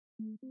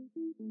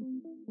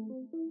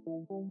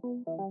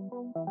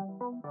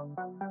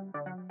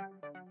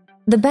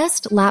The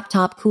best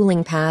laptop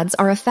cooling pads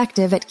are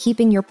effective at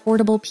keeping your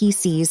portable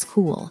PCs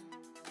cool.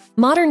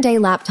 Modern-day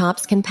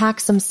laptops can pack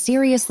some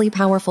seriously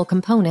powerful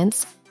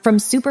components, from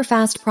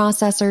superfast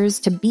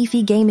processors to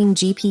beefy gaming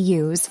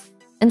GPUs,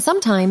 and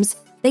sometimes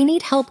they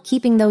need help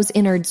keeping those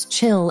innards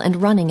chill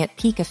and running at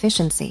peak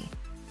efficiency.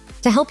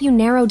 To help you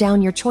narrow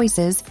down your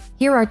choices,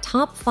 here are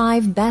top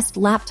 5 best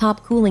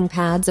laptop cooling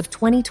pads of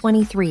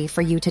 2023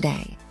 for you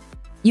today.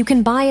 You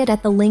can buy it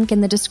at the link in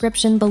the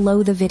description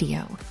below the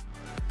video.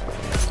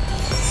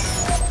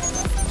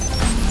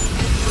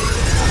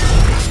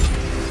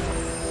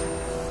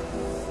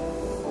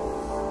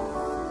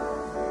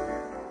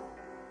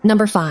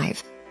 Number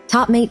 5.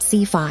 Topmate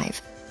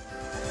C5.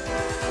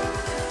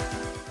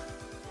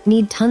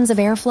 Need tons of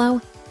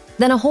airflow?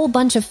 Then a whole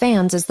bunch of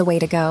fans is the way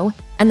to go,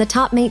 and the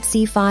Topmate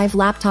C5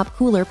 laptop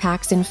cooler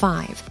packs in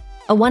 5.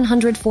 A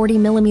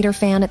 140mm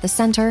fan at the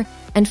center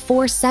and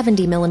 4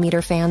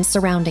 70mm fans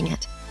surrounding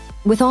it.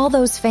 With all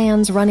those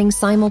fans running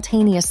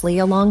simultaneously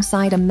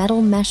alongside a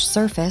metal mesh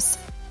surface,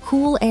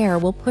 cool air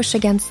will push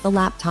against the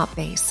laptop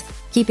base,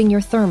 keeping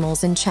your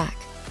thermals in check.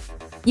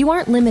 You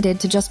aren't limited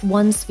to just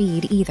one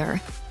speed either,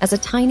 as a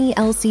tiny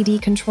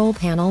LCD control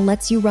panel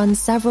lets you run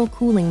several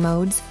cooling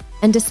modes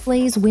and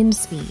displays wind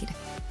speed.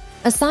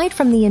 Aside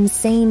from the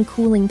insane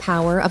cooling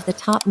power of the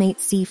Topmate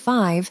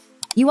C5,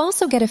 you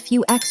also get a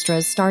few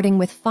extras starting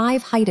with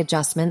 5 height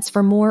adjustments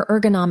for more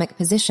ergonomic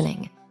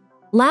positioning.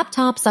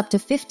 Laptops up to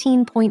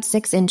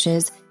 15.6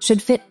 inches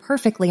should fit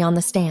perfectly on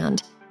the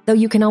stand, though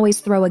you can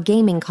always throw a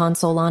gaming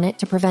console on it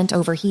to prevent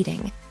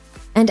overheating.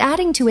 And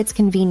adding to its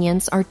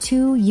convenience are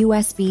 2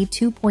 USB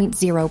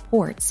 2.0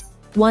 ports,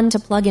 one to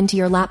plug into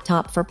your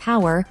laptop for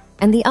power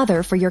and the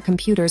other for your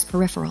computer's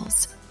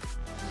peripherals.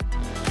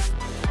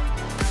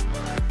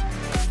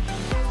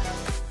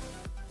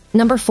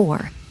 Number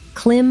 4.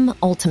 Klim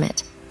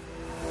Ultimate.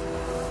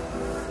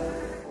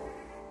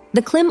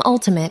 The Klim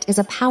Ultimate is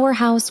a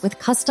powerhouse with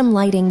custom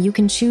lighting you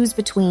can choose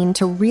between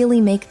to really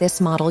make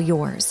this model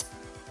yours.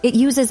 It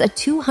uses a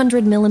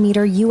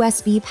 200mm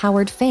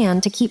USB-powered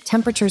fan to keep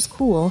temperatures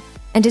cool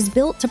and is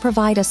built to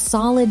provide a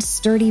solid,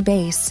 sturdy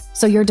base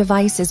so your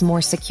device is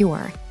more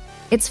secure.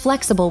 It's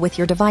flexible with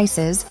your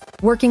devices,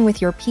 working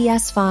with your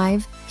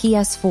PS5,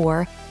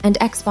 PS4, and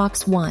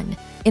Xbox One,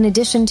 in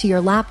addition to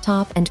your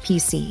laptop and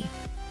PC.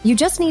 You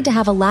just need to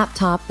have a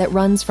laptop that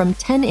runs from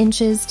 10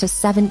 inches to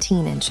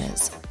 17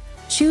 inches.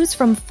 Choose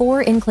from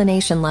 4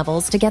 inclination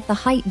levels to get the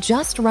height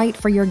just right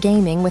for your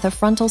gaming with a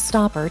frontal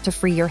stopper to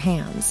free your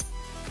hands.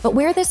 But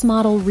where this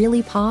model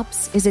really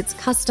pops is its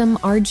custom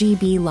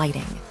RGB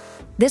lighting.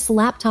 This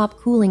laptop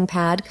cooling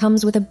pad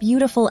comes with a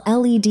beautiful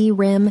LED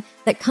rim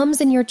that comes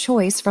in your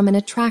choice from an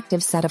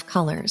attractive set of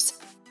colors.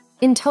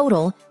 In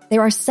total,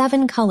 there are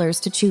 7 colors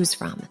to choose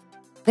from.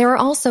 There are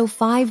also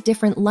 5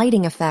 different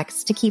lighting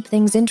effects to keep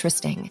things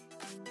interesting.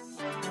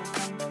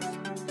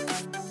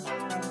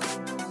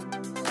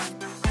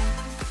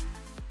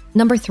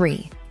 Number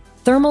 3.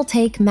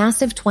 Thermaltake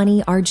Massive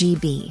 20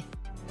 RGB.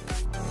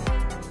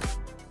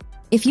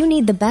 If you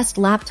need the best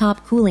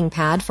laptop cooling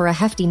pad for a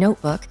hefty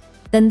notebook,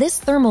 then this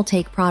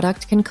Thermaltake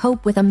product can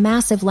cope with a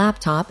massive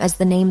laptop as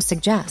the name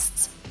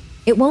suggests.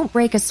 It won't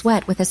break a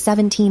sweat with a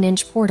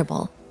 17-inch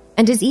portable,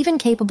 and is even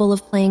capable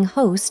of playing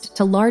host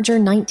to larger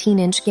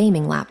 19-inch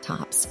gaming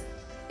laptops.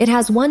 It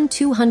has one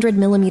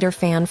 200mm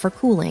fan for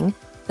cooling,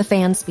 the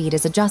fan speed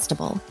is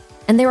adjustable,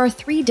 and there are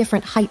 3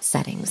 different height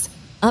settings,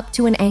 up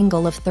to an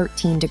angle of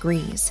 13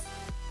 degrees.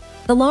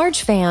 The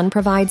large fan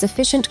provides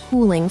efficient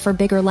cooling for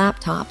bigger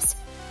laptops.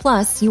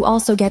 Plus, you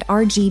also get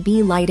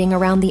RGB lighting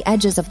around the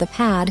edges of the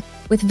pad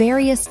with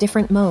various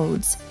different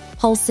modes,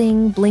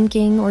 pulsing,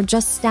 blinking, or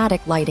just static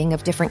lighting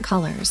of different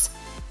colors.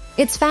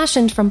 It's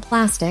fashioned from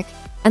plastic,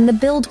 and the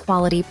build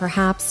quality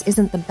perhaps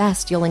isn't the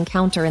best you'll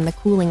encounter in the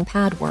cooling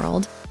pad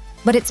world,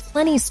 but it's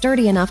plenty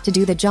sturdy enough to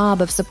do the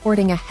job of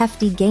supporting a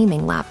hefty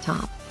gaming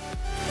laptop.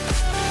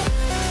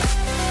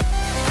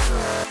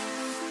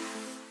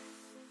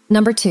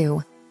 Number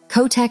 2.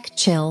 Kootek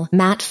Chill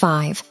Matte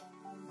 5.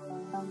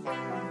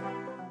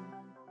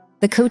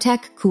 The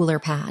Kootek Cooler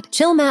Pad.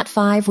 Chill Matte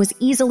 5 was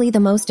easily the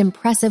most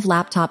impressive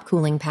laptop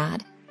cooling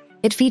pad.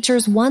 It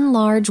features one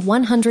large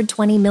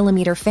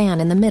 120mm fan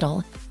in the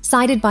middle,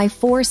 sided by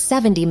 4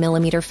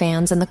 70mm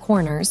fans in the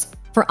corners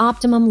for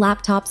optimum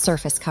laptop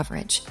surface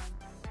coverage.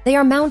 They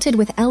are mounted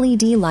with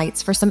LED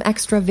lights for some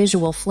extra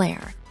visual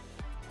flair.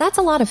 That's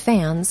a lot of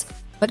fans,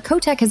 but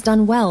Kootek has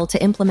done well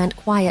to implement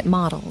quiet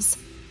models.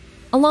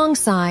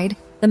 Alongside,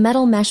 the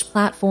metal mesh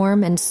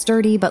platform and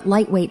sturdy but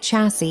lightweight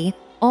chassis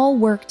all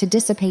work to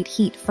dissipate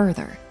heat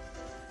further.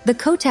 The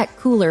Kootek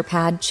Cooler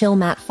Pad Chill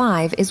Matte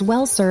 5 is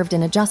well served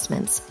in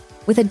adjustments,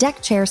 with a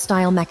deck chair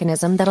style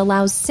mechanism that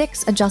allows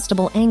 6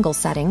 adjustable angle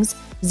settings,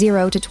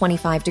 0 to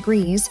 25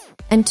 degrees,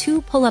 and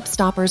 2 pull-up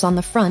stoppers on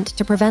the front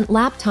to prevent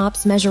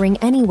laptops measuring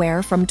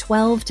anywhere from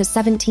 12 to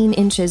 17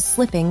 inches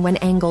slipping when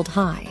angled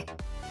high.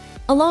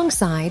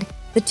 Alongside,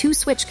 the 2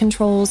 switch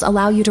controls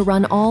allow you to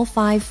run all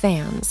 5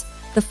 fans,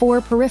 the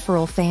 4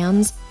 peripheral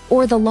fans,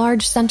 or the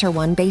large center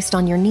one based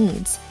on your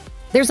needs.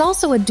 There's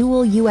also a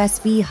dual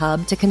USB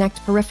hub to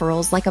connect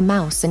peripherals like a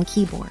mouse and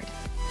keyboard.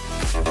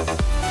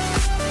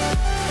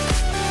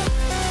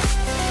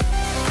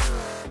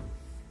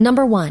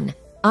 Number 1.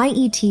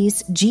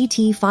 IETS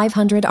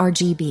GT500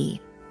 RGB.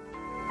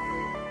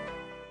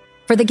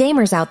 For the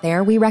gamers out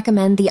there, we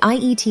recommend the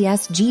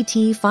IETS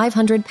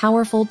GT500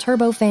 Powerful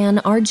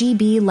Turbofan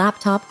RGB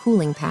Laptop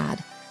Cooling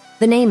Pad.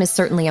 The name is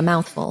certainly a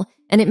mouthful,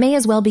 and it may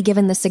as well be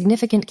given the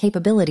significant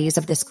capabilities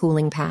of this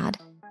cooling pad.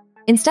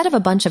 Instead of a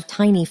bunch of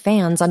tiny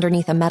fans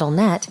underneath a metal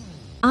net,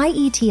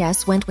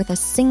 IETS went with a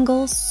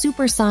single,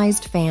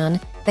 supersized fan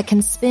that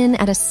can spin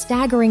at a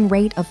staggering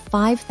rate of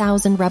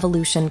 5,000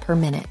 revolutions per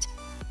minute.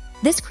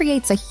 This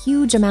creates a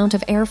huge amount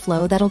of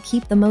airflow that'll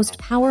keep the most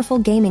powerful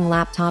gaming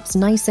laptops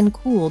nice and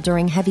cool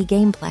during heavy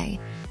gameplay.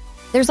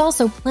 There's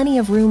also plenty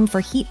of room for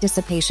heat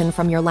dissipation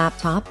from your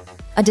laptop,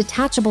 a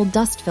detachable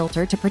dust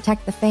filter to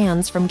protect the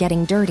fans from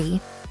getting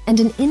dirty, and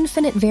an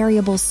infinite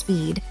variable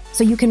speed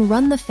so you can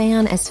run the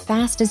fan as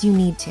fast as you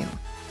need to.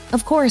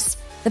 Of course,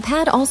 the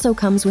pad also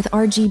comes with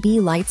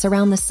RGB lights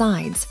around the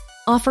sides,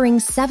 offering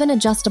 7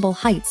 adjustable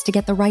heights to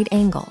get the right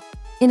angle.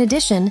 In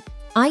addition,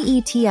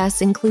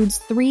 IETS includes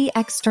 3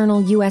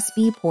 external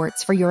USB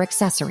ports for your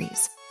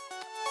accessories.